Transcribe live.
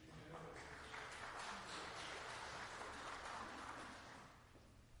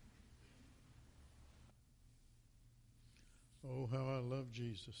of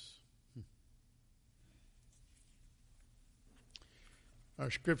Jesus.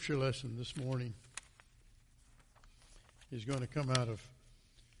 Our scripture lesson this morning is going to come out of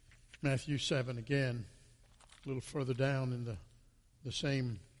Matthew 7 again, a little further down in the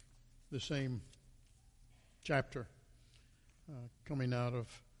same chapter, coming out of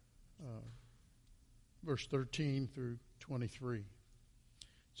verse 13 through 23.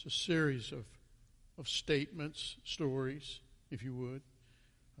 It's a series of statements, stories, if you would.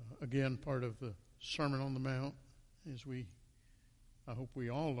 Again, part of the Sermon on the Mount, as I hope we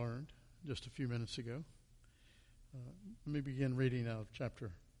all learned just a few minutes ago. Let me begin reading out of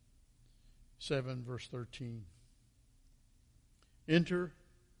chapter 7, verse 13. Enter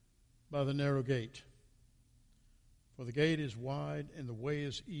by the narrow gate, for the gate is wide and the way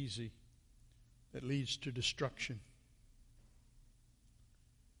is easy that leads to destruction,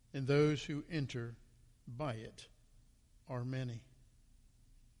 and those who enter by it are many.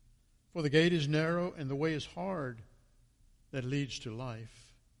 For the gate is narrow and the way is hard that leads to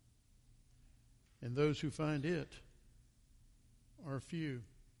life, and those who find it are few.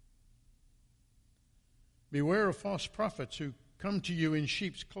 Beware of false prophets who come to you in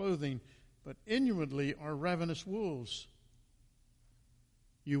sheep's clothing, but inwardly are ravenous wolves.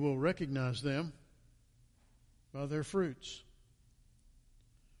 You will recognize them by their fruits.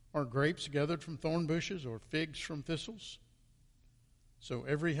 Are grapes gathered from thorn bushes or figs from thistles? So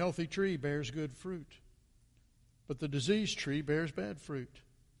every healthy tree bears good fruit, but the diseased tree bears bad fruit.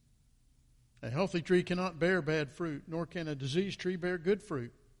 A healthy tree cannot bear bad fruit, nor can a diseased tree bear good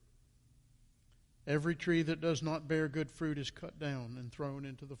fruit. Every tree that does not bear good fruit is cut down and thrown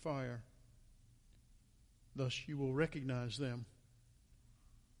into the fire. Thus you will recognize them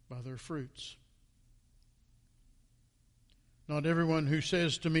by their fruits. Not everyone who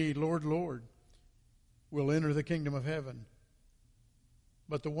says to me, Lord, Lord, will enter the kingdom of heaven,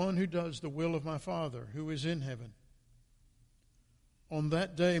 but the one who does the will of my Father who is in heaven. On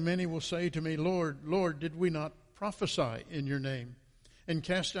that day many will say to me, Lord, Lord, did we not prophesy in your name, and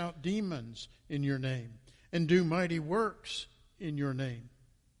cast out demons in your name, and do mighty works in your name?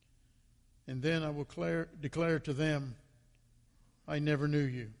 And then I will declare to them, I never knew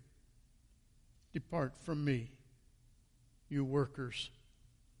you. Depart from me, you workers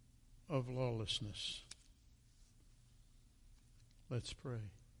of lawlessness. Let's pray.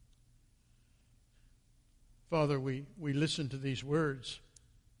 Father, we listen to these words,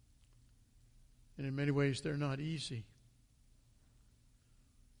 and in many ways they're not easy.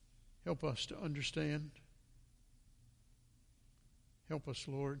 Help us to understand. Help us,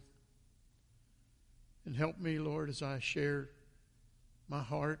 Lord. And help me, Lord, as I share my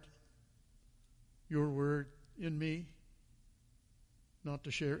heart, your word in me, not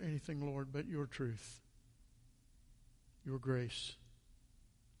to share anything, Lord, but your truth, your grace,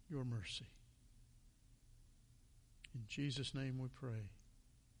 your mercy. In Jesus' name we pray.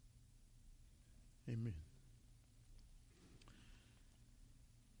 Amen.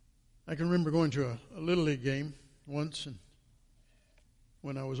 I can remember going to a Little League game once, and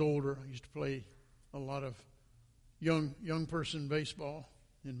when I was older, I used to play a lot of young person baseball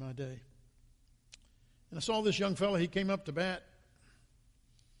in my day. And I saw this young fella, he came up to bat,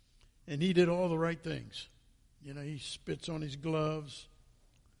 and he did all the right things. You know, he spits on his gloves.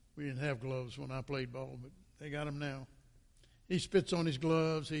 We didn't have gloves when I played ball, but they got them now. He spits on his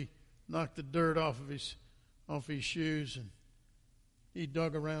gloves. He knocked the dirt off his shoes, and he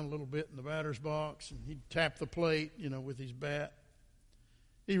dug around a little bit in the batter's box, and he'd tap the plate, with his bat.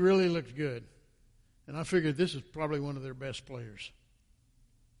 He really looked good. And I figured this is probably one of their best players.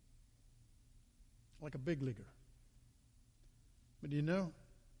 Like a big leaguer. But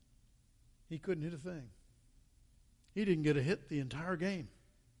he couldn't hit a thing. He didn't get a hit the entire game.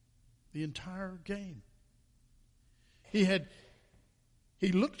 The entire game. He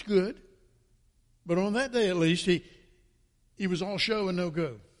looked good, but on that day at least, he was all show and no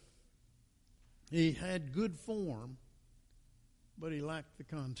go. He had good form, but he lacked the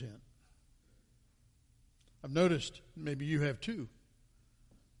content. I've noticed, maybe you have too,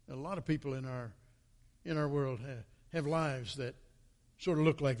 a lot of people in our world have lives that sort of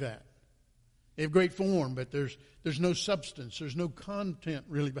look like that. They have great form, but there's no substance. There's no content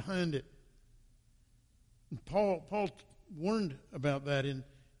really behind it. And Paul warned about that in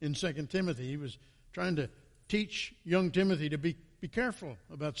 2 Timothy. He was trying to teach young Timothy to be careful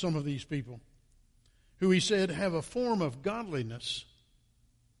about some of these people who, he said, have a form of godliness.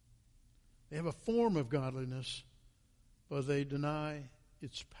 They have a form of godliness, but they deny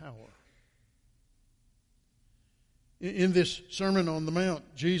its power. In this Sermon on the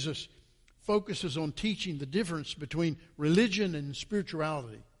Mount, Jesus focuses on teaching the difference between religion and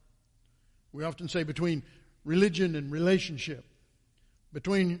spirituality. We often say between religion and relationship,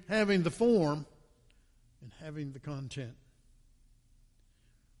 between having the form and having the content.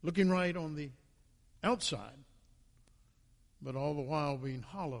 Looking right on the outside, but all the while being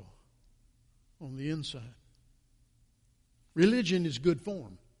hollow on the inside. Religion is good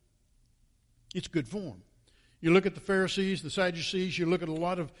form. It's good form. You look at the Pharisees, the Sadducees, you look at a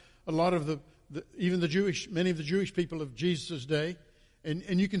lot of many of the Jewish people of Jesus' day,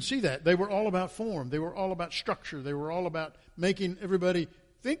 and you can see that. They were all about form. They were all about structure. They were all about making everybody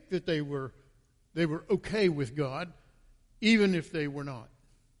think that they were okay with God, even if they were not.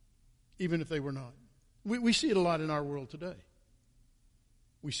 Even if they were not. We see it a lot in our world today.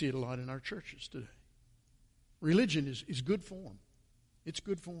 We see it a lot in our churches today. Religion is good form. It's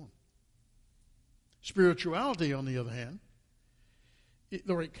good form. Spirituality, on the other hand,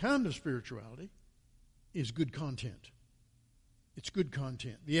 the right kind of spirituality, is good content. It's good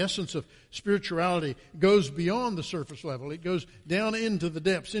content. The essence of spirituality goes beyond the surface level. It goes down into the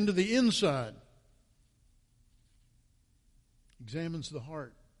depths, into the inside. Examines the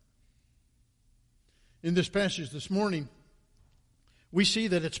heart. In this passage this morning, we see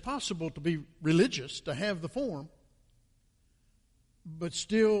that it's possible to be religious, to have the form, but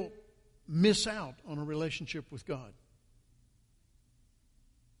still miss out on a relationship with God.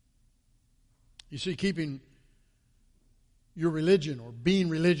 You see, keeping your religion or being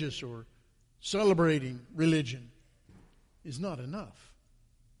religious or celebrating religion is not enough,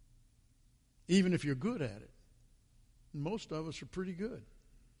 even if you're good at it. Most of us are pretty good.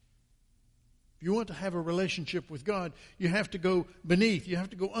 If you want to have a relationship with God, you have to go beneath. You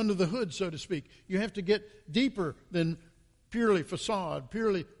have to go under the hood, so to speak. You have to get deeper than purely facade,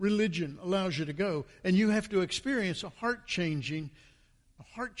 purely religion allows you to go. And you have to experience a heart-changing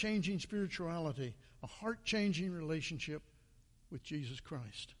spirituality, a heart-changing relationship with Jesus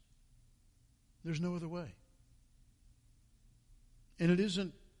Christ. There's no other way. And it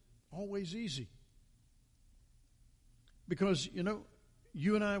isn't always easy. Because,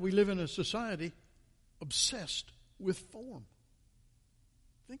 you and I, we live in a society obsessed with form.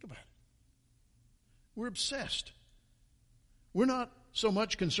 Think about it. We're obsessed. We're not so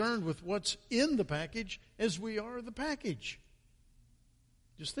much concerned with what's in the package as we are the package.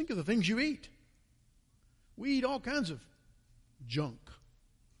 Just think of the things you eat. We eat all kinds of junk.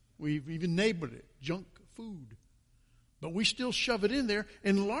 We've even labeled it junk food. But we still shove it in there,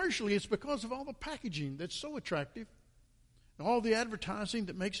 and largely it's because of all the packaging that's so attractive. All the advertising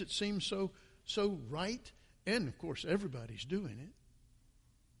that makes it seem so right. And, of course, everybody's doing it.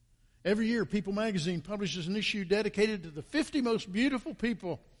 Every year, People magazine publishes an issue dedicated to the 50 most beautiful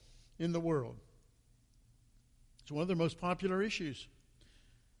people in the world. It's one of their most popular issues.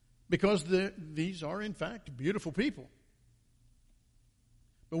 Because these are, in fact, beautiful people.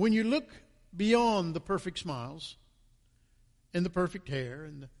 But when you look beyond the perfect smiles and the perfect hair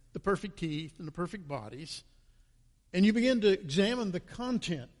and the perfect teeth and the perfect bodies, and you begin to examine the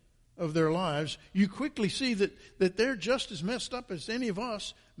content of their lives, you quickly see that they're just as messed up as any of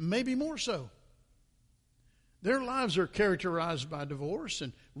us, maybe more so. Their lives are characterized by divorce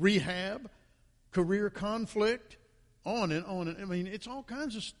and rehab, career conflict, on and on. I mean, it's all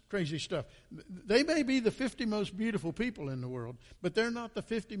kinds of crazy stuff. They may be the 50 most beautiful people in the world, but they're not the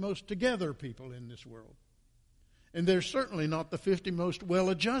 50 most together people in this world. And they're certainly not the 50 most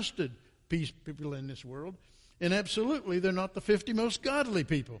well-adjusted people in this world. And absolutely, they're not the 50 most godly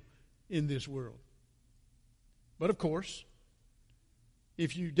people in this world. But of course,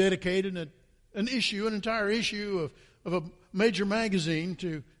 if you dedicated an entire issue of a major magazine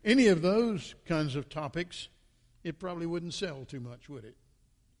to any of those kinds of topics, it probably wouldn't sell too much, would it?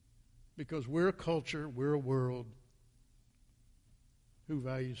 Because we're a culture, we're a world who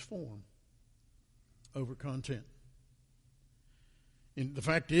values form over content. And the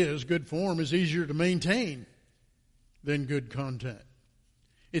fact is, good form is easier to maintain than good content.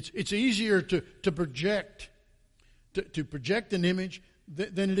 It's easier to project an image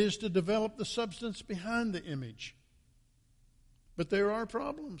than it is to develop the substance behind the image. But there are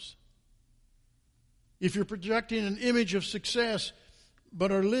problems. If you're projecting an image of success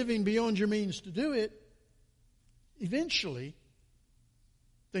but are living beyond your means to do it, eventually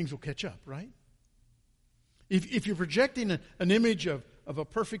things will catch up, right? If you're projecting an image of a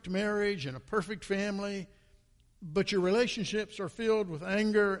perfect marriage and a perfect family, but your relationships are filled with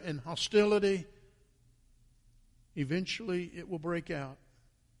anger and hostility, eventually it will break out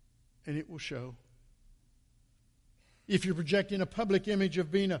and it will show. If you're projecting a public image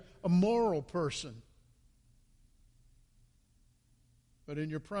of being a moral person, but in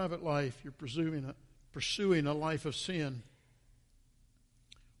your private life, you're pursuing a life of sin.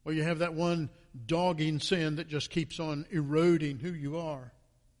 Or you have that one dogging sin that just keeps on eroding who you are.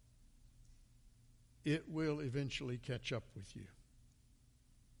 It will eventually catch up with you.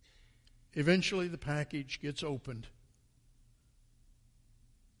 Eventually the package gets opened.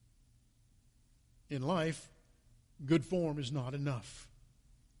 In life, good form is not enough.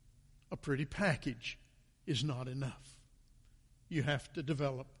 A pretty package is not enough. You have to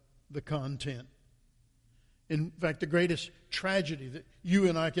develop the content. In fact, the greatest tragedy that you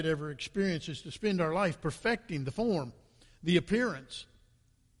and I could ever experience is to spend our life perfecting the form, the appearance,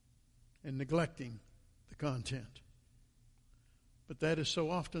 and neglecting the content. But that is so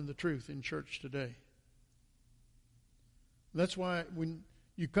often the truth in church today. That's why when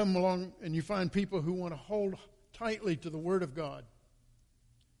you come along and you find people who want to hold tightly to the Word of God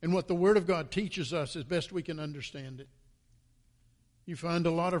and what the Word of God teaches us as best we can understand it, you find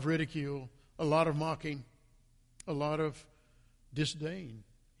a lot of ridicule, a lot of mocking, a lot of disdain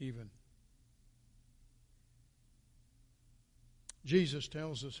even. Jesus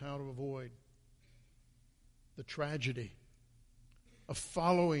tells us how to avoid the tragedy of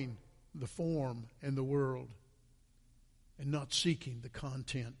following the form and the world and not seeking the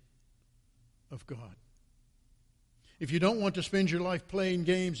content of God. If you don't want to spend your life playing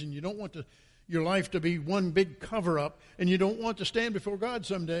games and you don't want your life to be one big cover-up and you don't want to stand before God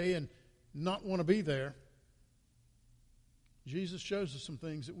someday and not want to be there, Jesus shows us some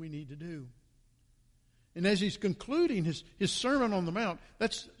things that we need to do. And as he's concluding his Sermon on the Mount,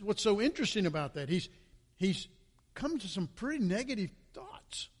 that's what's so interesting about that. He's come to some pretty negative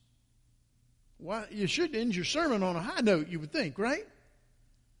thoughts. Why, you should end your sermon on a high note, you would think, right?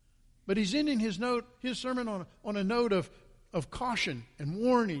 But he's ending his sermon on a note of caution and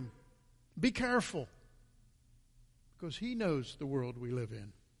warning. Be careful. Because he knows the world we live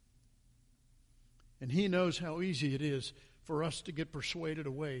in. And he knows how easy it is for us to get persuaded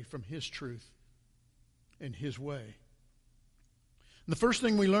away from his truth and his way. And the first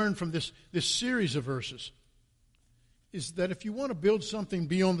thing we learn from this series of verses is that if you want to build something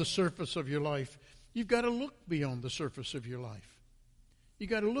beyond the surface of your life, you've got to look beyond the surface of your life. You've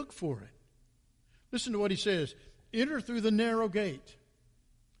got to look for it. Listen to what he says. Enter through the narrow gate.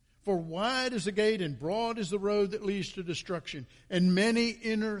 For wide is the gate and broad is the road that leads to destruction, and many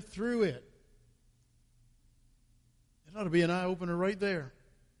enter through it. It ought to be an eye-opener right there.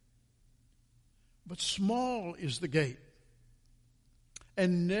 But small is the gate,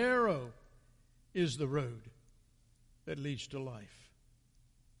 and narrow is the road that leads to life,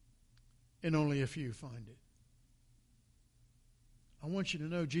 and only a few find it. I want you to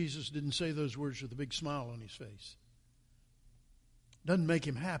know Jesus didn't say those words with a big smile on his face. Doesn't make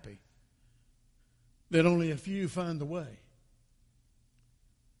him happy that only a few find the way.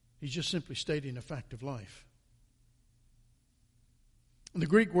 He's just simply stating a fact of life. And the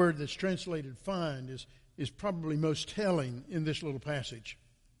Greek word that's translated find is probably most telling in this little passage.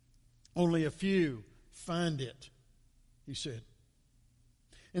 Only a few find it, he said.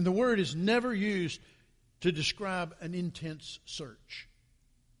 And the word is never used to describe an intense search.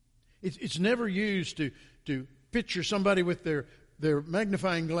 It's never used to picture somebody with their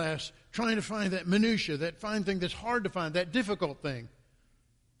magnifying glass trying to find that minutia, that fine thing that's hard to find, that difficult thing.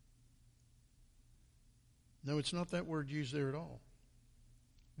 No, it's not that word used there at all.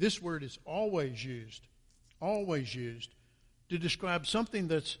 This word is always used to describe something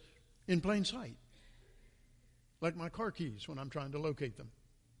that's in plain sight. Like my car keys when I'm trying to locate them.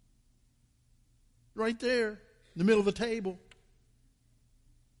 Right there, in the middle of the table.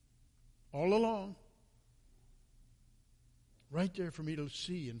 All along. Right there for me to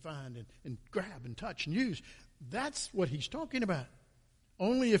see and find and grab and touch and use. That's what he's talking about.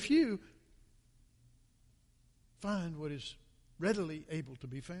 Only a few find what is readily able to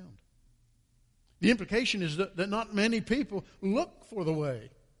be found. The implication is that not many people look for the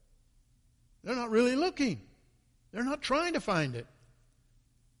way. They're not really looking. They're not trying to find it.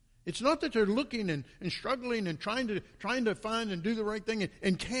 It's not that they're looking and struggling and trying to find and do the right thing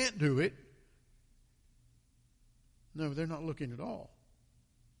and can't do it. No, they're not looking at all.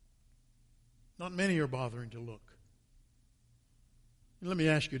 Not many are bothering to look. And let me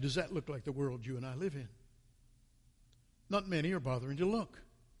ask you, does that look like the world you and I live in? Not many are bothering to look.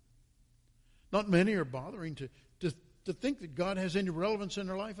 Not many are bothering to think that God has any relevance in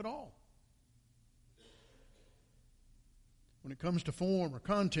their life at all. When it comes to form or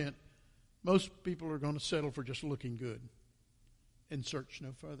content, most people are going to settle for just looking good and search no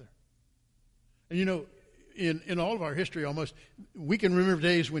further. And you know, in all of our history almost, we can remember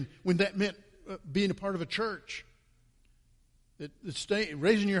days when that meant being a part of a church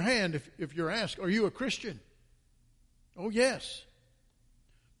raising your hand if you're asked, are you a Christian? Oh, yes.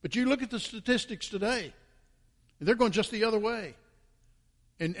 But you look at the statistics today, and they're going just the other way.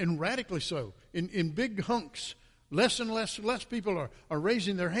 And radically so. In big hunks, less and less people are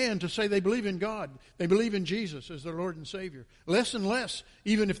raising their hand to say they believe in God. They believe in Jesus as their Lord and Savior. Less and less,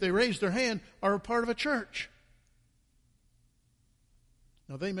 even if they raise their hand, are a part of a church.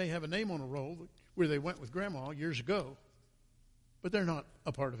 Now, they may have a name on a roll where they went with Grandma years ago, but they're not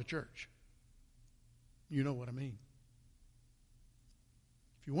a part of a church. You know what I mean.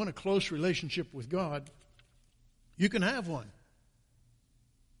 If you want a close relationship with God, you can have one.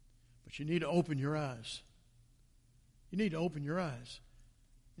 But you need to open your eyes. You need to open your eyes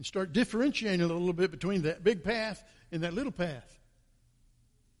and start differentiating a little bit between that big path and that little path.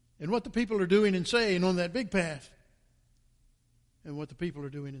 And what the people are doing and saying on that big path and what the people are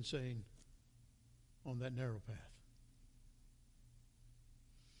doing and saying on that narrow path.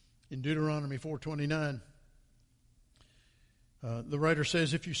 In Deuteronomy 4:29, the writer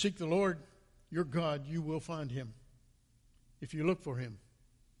says, if you seek the Lord, your God, you will find him. If you look for him.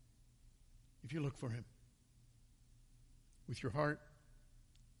 If you look for him. With your heart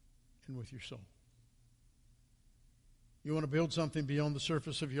and with your soul. You want to build something beyond the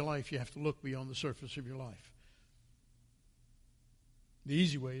surface of your life, you have to look beyond the surface of your life. The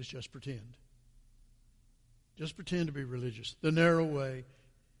easy way is just pretend. Just pretend to be religious. The narrow way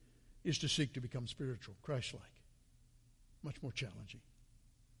is to seek to become spiritual, Christ-like. Much more challenging.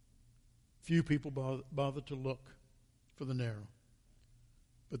 Few people bother to look for the narrow.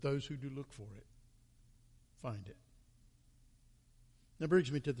 But those who do look for it, find it. That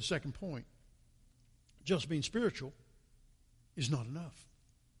brings me to the second point. Just being spiritual is not enough.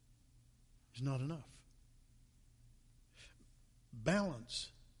 It's not enough. Balance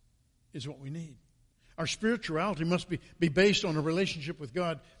is what we need. Our spirituality must be based on a relationship with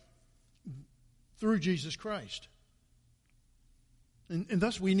God through Jesus Christ. And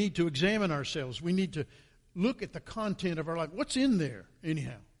thus we need to examine ourselves. We need to look at the content of our life. What's in there,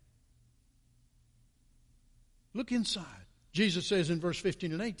 anyhow? Look inside. Jesus says in verse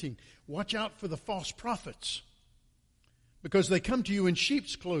 15 and 18, watch out for the false prophets, because they come to you in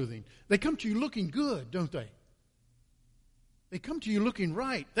sheep's clothing. They come to you looking good, don't they? They come to you looking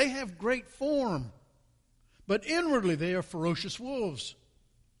right. They have great form, but inwardly they are ferocious wolves.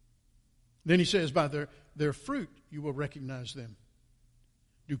 Then he says, by their fruit you will recognize them.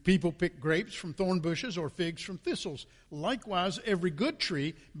 Do people pick grapes from thorn bushes or figs from thistles? Likewise, every good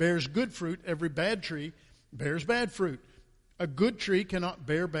tree bears good fruit. Every bad tree bears bad fruit. A good tree cannot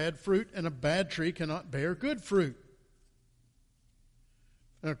bear bad fruit, and a bad tree cannot bear good fruit.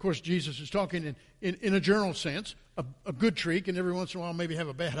 And of course, Jesus is talking in a general sense. A good tree can every once in a while maybe have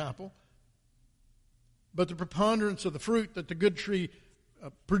a bad apple. But the preponderance of the fruit that the good tree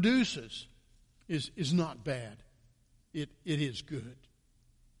produces is not bad. It is good.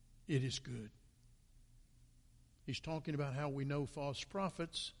 It is good. He's talking about how we know false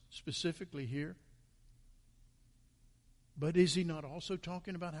prophets, specifically here. But is he not also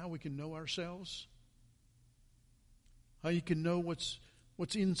talking about how we can know ourselves? How you can know what's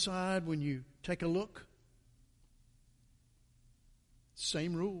inside when you take a look?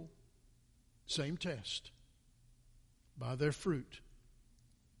 Same rule, same test. By their fruit,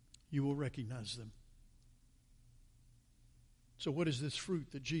 you will recognize them. So what is this fruit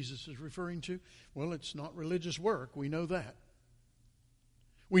that Jesus is referring to? Well, it's not religious work. We know that.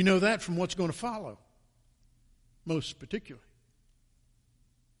 We know that from what's going to follow, most particularly.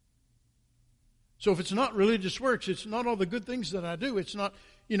 So if it's not religious works, it's not all the good things that I do. It's not,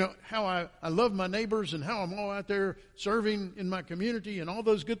 how I love my neighbors and how I'm all out there serving in my community and all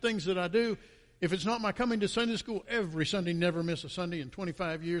those good things that I do. If it's not my coming to Sunday school every Sunday, never miss a Sunday in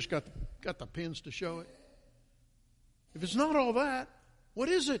 25 years, got the pins to show it. If it's not all that, what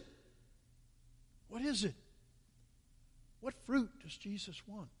is it? What is it? What fruit does Jesus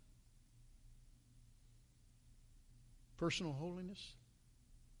want? Personal holiness.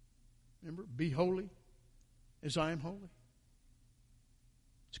 Remember, be holy as I am holy.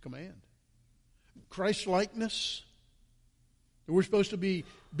 It's a command. Christ-likeness. We're supposed to be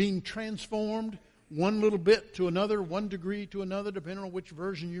being transformed one little bit to another, 1 degree to another, depending on which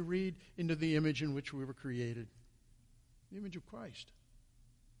version you read, into the image in which we were created. The image of Christ.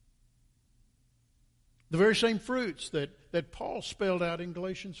 The very same fruits that Paul spelled out in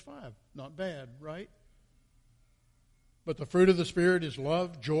Galatians 5. Not bad, right? But the fruit of the Spirit is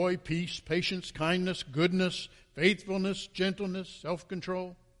love, joy, peace, patience, kindness, goodness, faithfulness, gentleness,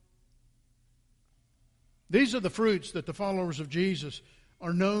 self-control. These are the fruits that the followers of Jesus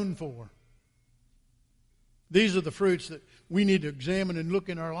are known for. These are the fruits that we need to examine and look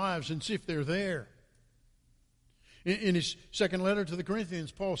in our lives and see if they're there. In his second letter to the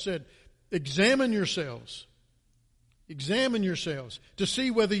Corinthians, Paul said, examine yourselves to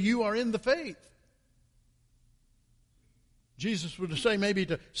see whether you are in the faith. Jesus would say maybe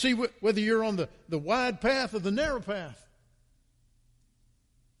to see whether you're on the wide path or the narrow path.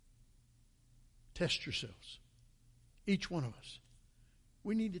 Test yourselves. Each one of us.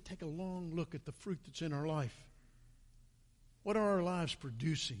 We need to take a long look at the fruit that's in our life. What are our lives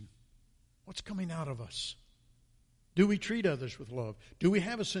producing? What's coming out of us? Do we treat others with love? Do we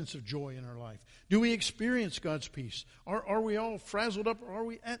have a sense of joy in our life? Do we experience God's peace? Are we all frazzled up, or are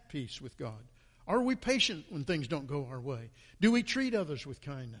we at peace with God? Are we patient when things don't go our way? Do we treat others with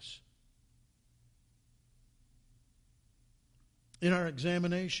kindness? In our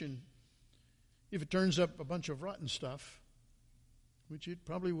examination, if it turns up a bunch of rotten stuff, which it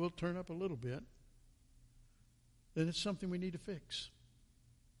probably will turn up a little bit, then it's something we need to fix.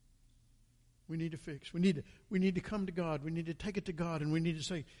 We need to fix. We need to come to God. We need to take it to God, and we need to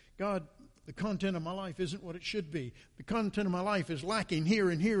say, God, the content of my life isn't what it should be. The content of my life is lacking here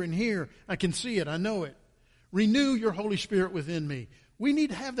and here and here. I can see it. I know it. Renew your Holy Spirit within me. We need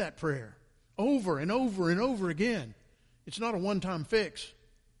to have that prayer over and over and over again. It's not a one-time fix.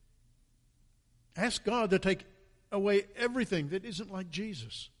 Ask God to take away everything that isn't like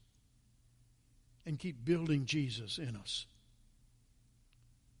Jesus and keep building Jesus in us.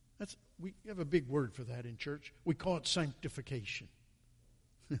 We have a big word for that in church. We call it sanctification.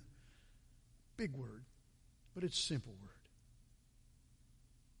 Big word, but it's a simple word.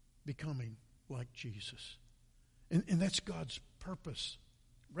 Becoming like Jesus. And that's God's purpose.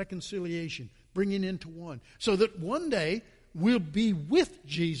 Reconciliation, bringing into one. So that one day we'll be with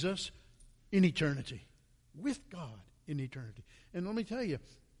Jesus in eternity. With God in eternity. And let me tell you,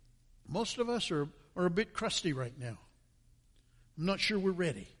 most of us are a bit crusty right now. I'm not sure we're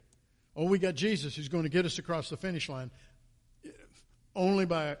ready. Oh, we got Jesus who's going to get us across the finish line only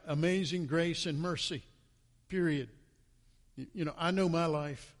by amazing grace and mercy, period. You know, I know my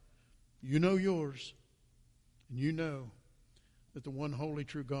life. You know yours. And you know that the one holy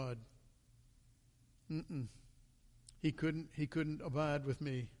true God, He couldn't abide with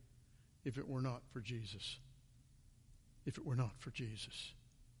me if it were not for Jesus. If it were not for Jesus.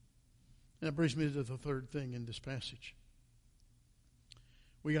 And that brings me to the third thing in this passage.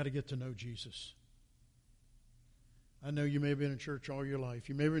 We got to get to know Jesus. I know you may have been in church all your life.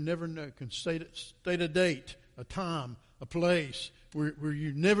 You may never can state a date, a time, a place where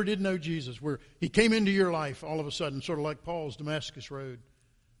you never did know Jesus, where He came into your life all of a sudden, sort of like Paul's Damascus Road.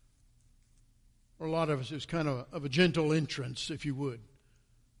 Or a lot of us, it was kind of a gentle entrance, if you would.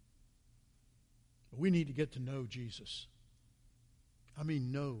 But we need to get to know Jesus. I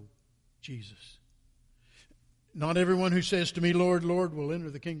mean, know Jesus. Not everyone who says to me, Lord, Lord, will enter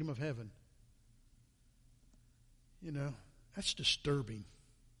the kingdom of heaven. You know, that's disturbing.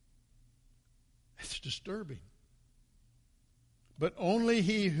 That's disturbing. But only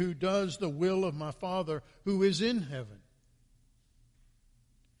he who does the will of my Father who is in heaven.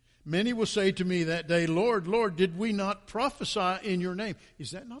 Many will say to me that day, Lord, Lord, did we not prophesy in your name?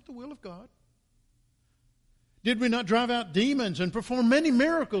 Is that not the will of God? Did we not drive out demons and perform many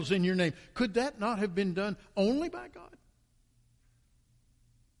miracles in your name? Could that not have been done only by God?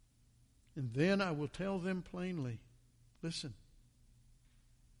 And then I will tell them plainly, listen,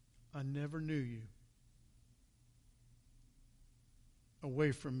 I never knew you.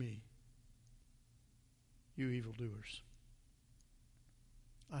 Away from me, you evildoers.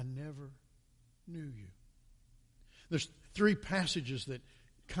 I never knew you. There's three passages that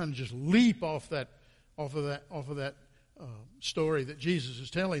kind of just leap off of that story that Jesus is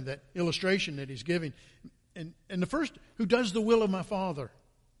telling, that illustration that He's giving. And the first, who does the will of my Father.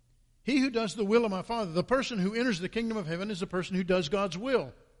 He who does the will of my Father, the person who enters the kingdom of heaven is the person who does God's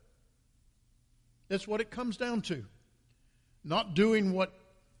will. That's what it comes down to. Not doing what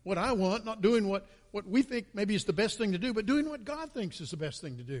I want, not doing what we think maybe is the best thing to do, but doing what God thinks is the best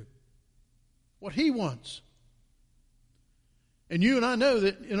thing to do. What He wants. And you and I know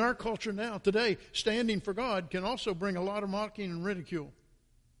that in our culture now, today, standing for God can also bring a lot of mocking and ridicule.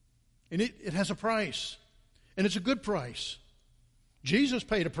 And it has a price. And it's a good price. Jesus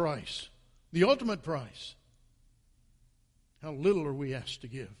paid a price. The ultimate price. How little are we asked to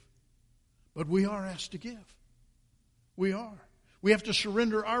give? But we are asked to give. We are. We have to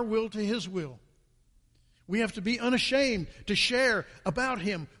surrender our will to His will. We have to be unashamed to share about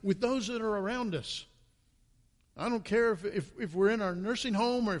Him with those that are around us. I don't care if we're in our nursing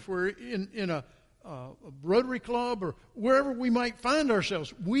home or if we're in a Rotary Club or wherever we might find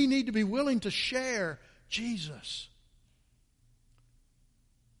ourselves. We need to be willing to share Jesus.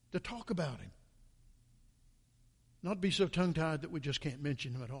 To talk about Him. Not be so tongue-tied that we just can't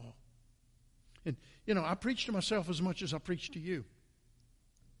mention Him at all. And, I preach to myself as much as I preach to you.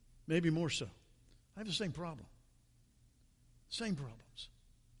 Maybe more so. I have the same problem. Same problems.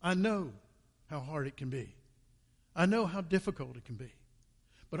 I know how hard it can be. I know how difficult it can be.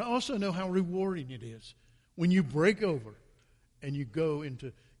 But I also know how rewarding it is when you break over and you go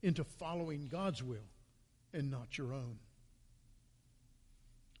into following God's will and not your own.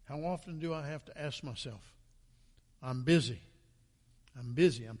 How often do I have to ask myself, I'm busy.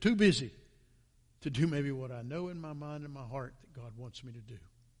 I'm too busy to do maybe what I know in my mind and my heart that God wants me to do.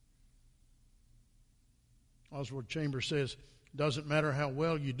 Oswald Chambers says, it doesn't matter how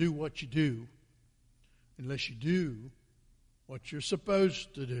well you do what you do unless you do what you're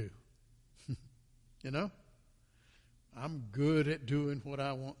supposed to do. I'm good at doing what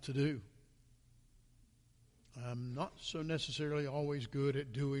I want to do. I'm not so necessarily always good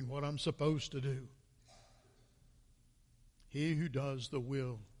at doing what I'm supposed to do. He who does the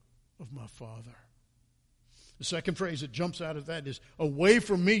will of my Father. The second phrase that jumps out of that is, away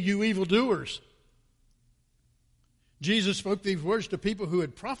from me, you evildoers. Jesus spoke these words to people who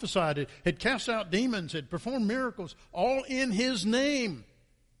had prophesied, had cast out demons, had performed miracles, all in His name.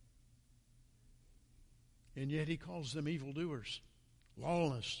 And yet He calls them evildoers,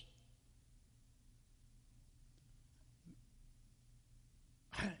 lawless.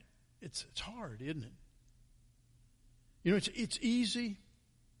 It's hard, isn't it? It's easy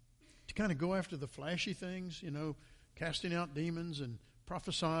to kind of go after the flashy things, casting out demons and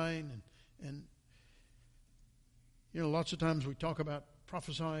prophesying. And lots of times we talk about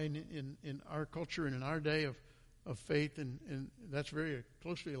prophesying in our culture and in our day of faith, and that's very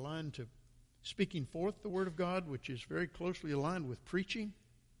closely aligned to speaking forth the Word of God, which is very closely aligned with preaching.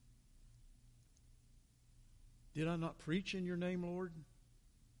 Did I not preach in your name, Lord?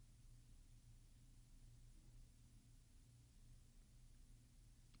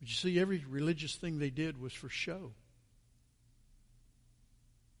 But you see, every religious thing they did was for show.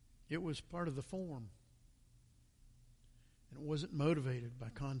 It was part of the form. And it wasn't motivated by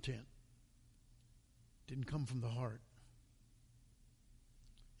content. It didn't come from the heart.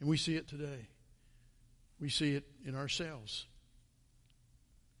 And we see it today. We see it in ourselves.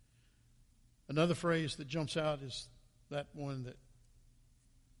 Another phrase that jumps out is that one that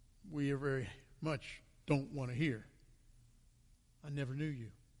we very much don't want to hear. I never knew you.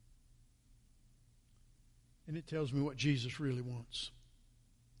 And it tells me what Jesus really wants.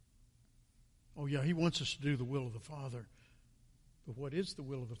 Oh yeah, He wants us to do the will of the Father. But what is the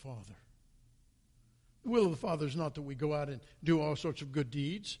will of the Father? The will of the Father is not that we go out and do all sorts of good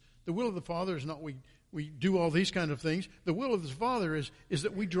deeds. The will of the Father is not we do all these kind of things. The will of the Father is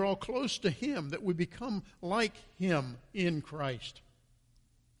that we draw close to Him, that we become like Him in Christ.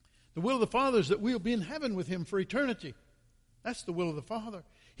 The will of the Father is that we'll be in heaven with Him for eternity. That's the will of the Father.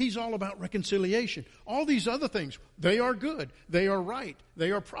 He's all about reconciliation. All these other things, they are good, they are right,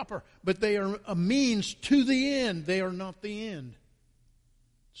 they are proper, but they are a means to the end. They are not the end.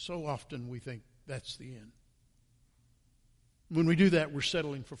 So often we think that's the end. When we do that, we're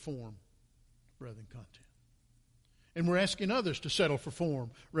settling for form rather than content. And we're asking others to settle for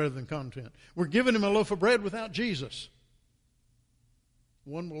form rather than content. We're giving them a loaf of bread without Jesus.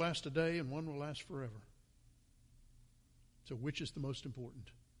 One will last a day and one will last forever. So which is the most important?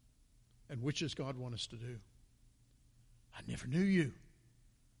 And which does God want us to do? I never knew you.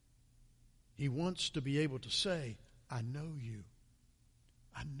 He wants to be able to say, I know you.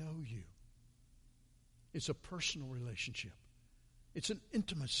 I know you. It's a personal relationship. It's an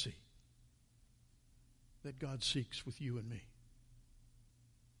intimacy that God seeks with you and me.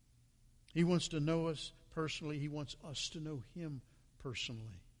 He wants to know us personally. He wants us to know Him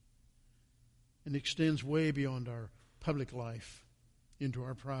personally. And extends way beyond our public life into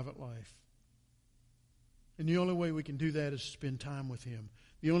our private life. And the only way we can do that is to spend time with Him.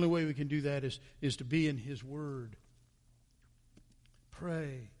 The only way we can do that is to be in His Word.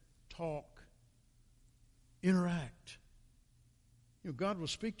 Pray, talk, interact. God will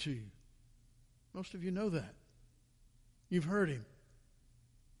speak to you. Most of you know that. You've heard Him.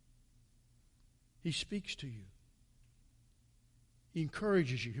 He speaks to you. He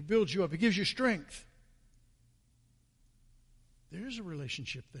encourages you. He builds you up. He gives you strength. There is a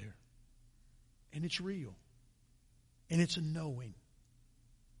relationship there. And it's real. And it's a knowing.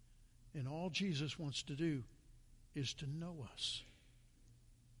 And all Jesus wants to do is to know us.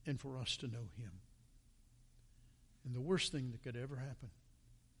 And for us to know Him. And the worst thing that could ever happen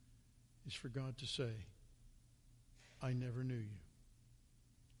is for God to say, I never knew you.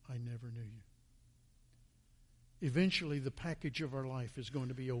 I never knew you. eventually the package of our life is going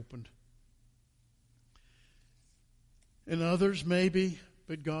to be opened. And others maybe,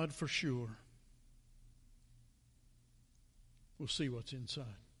 but God for sure will see what's inside.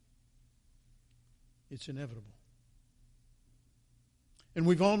 It's inevitable. And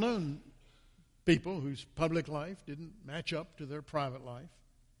we've all known people whose public life didn't match up to their private life.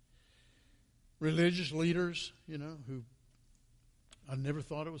 Religious leaders, who I never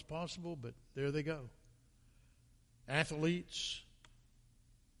thought it was possible, but there they go. Athletes,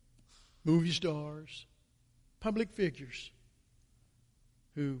 movie stars, public figures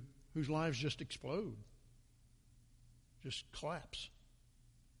whose lives just explode, just collapse.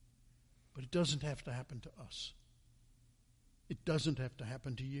 But it doesn't have to happen to us. It doesn't have to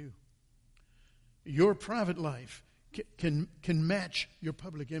happen to you. Your private life can match your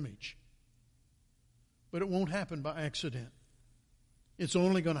public image. But it won't happen by accident. It's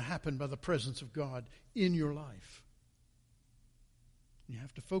only going to happen by the presence of God in your life. You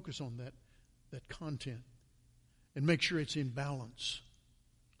have to focus on that content and make sure it's in balance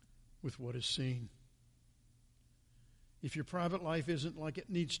with what is seen. If your private life isn't like it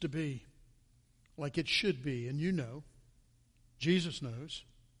needs to be, like it should be, and Jesus knows,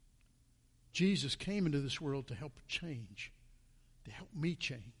 Jesus came into this world to help change, to help me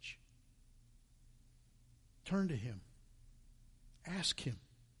change. Turn to Him. Ask Him.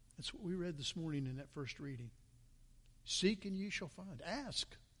 That's what we read this morning in that first reading. Seek and you shall find.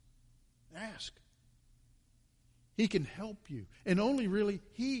 Ask. Ask. He can help you. And only really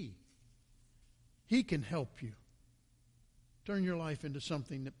He can help you. Turn your life into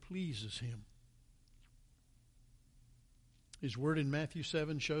something that pleases Him. His word in Matthew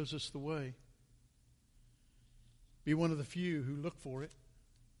 7 shows us the way. Be one of the few who look for it,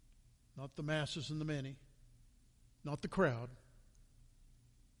 not the masses and the many, not the crowd,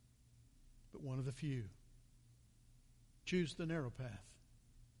 but one of the few. Choose the narrow path.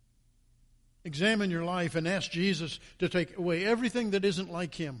 Examine your life and ask Jesus to take away everything that isn't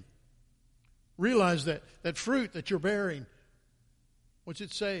like Him. Realize that fruit that you're bearing, what's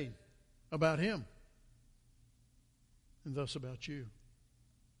it saying about Him? And thus about you.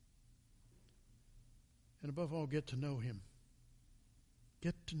 And above all, get to know Him.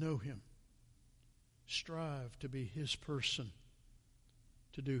 Get to know Him. Strive to be His person,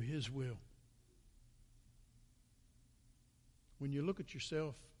 to do His will. When you look at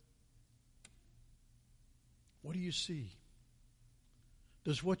yourself, what do you see?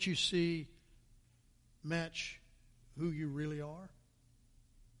 Does what you see match who you really are?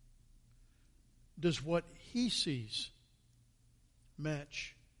 Does what He sees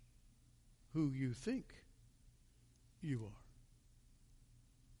match who you think you are?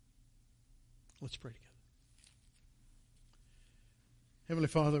 Let's pray together. Heavenly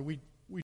Father, we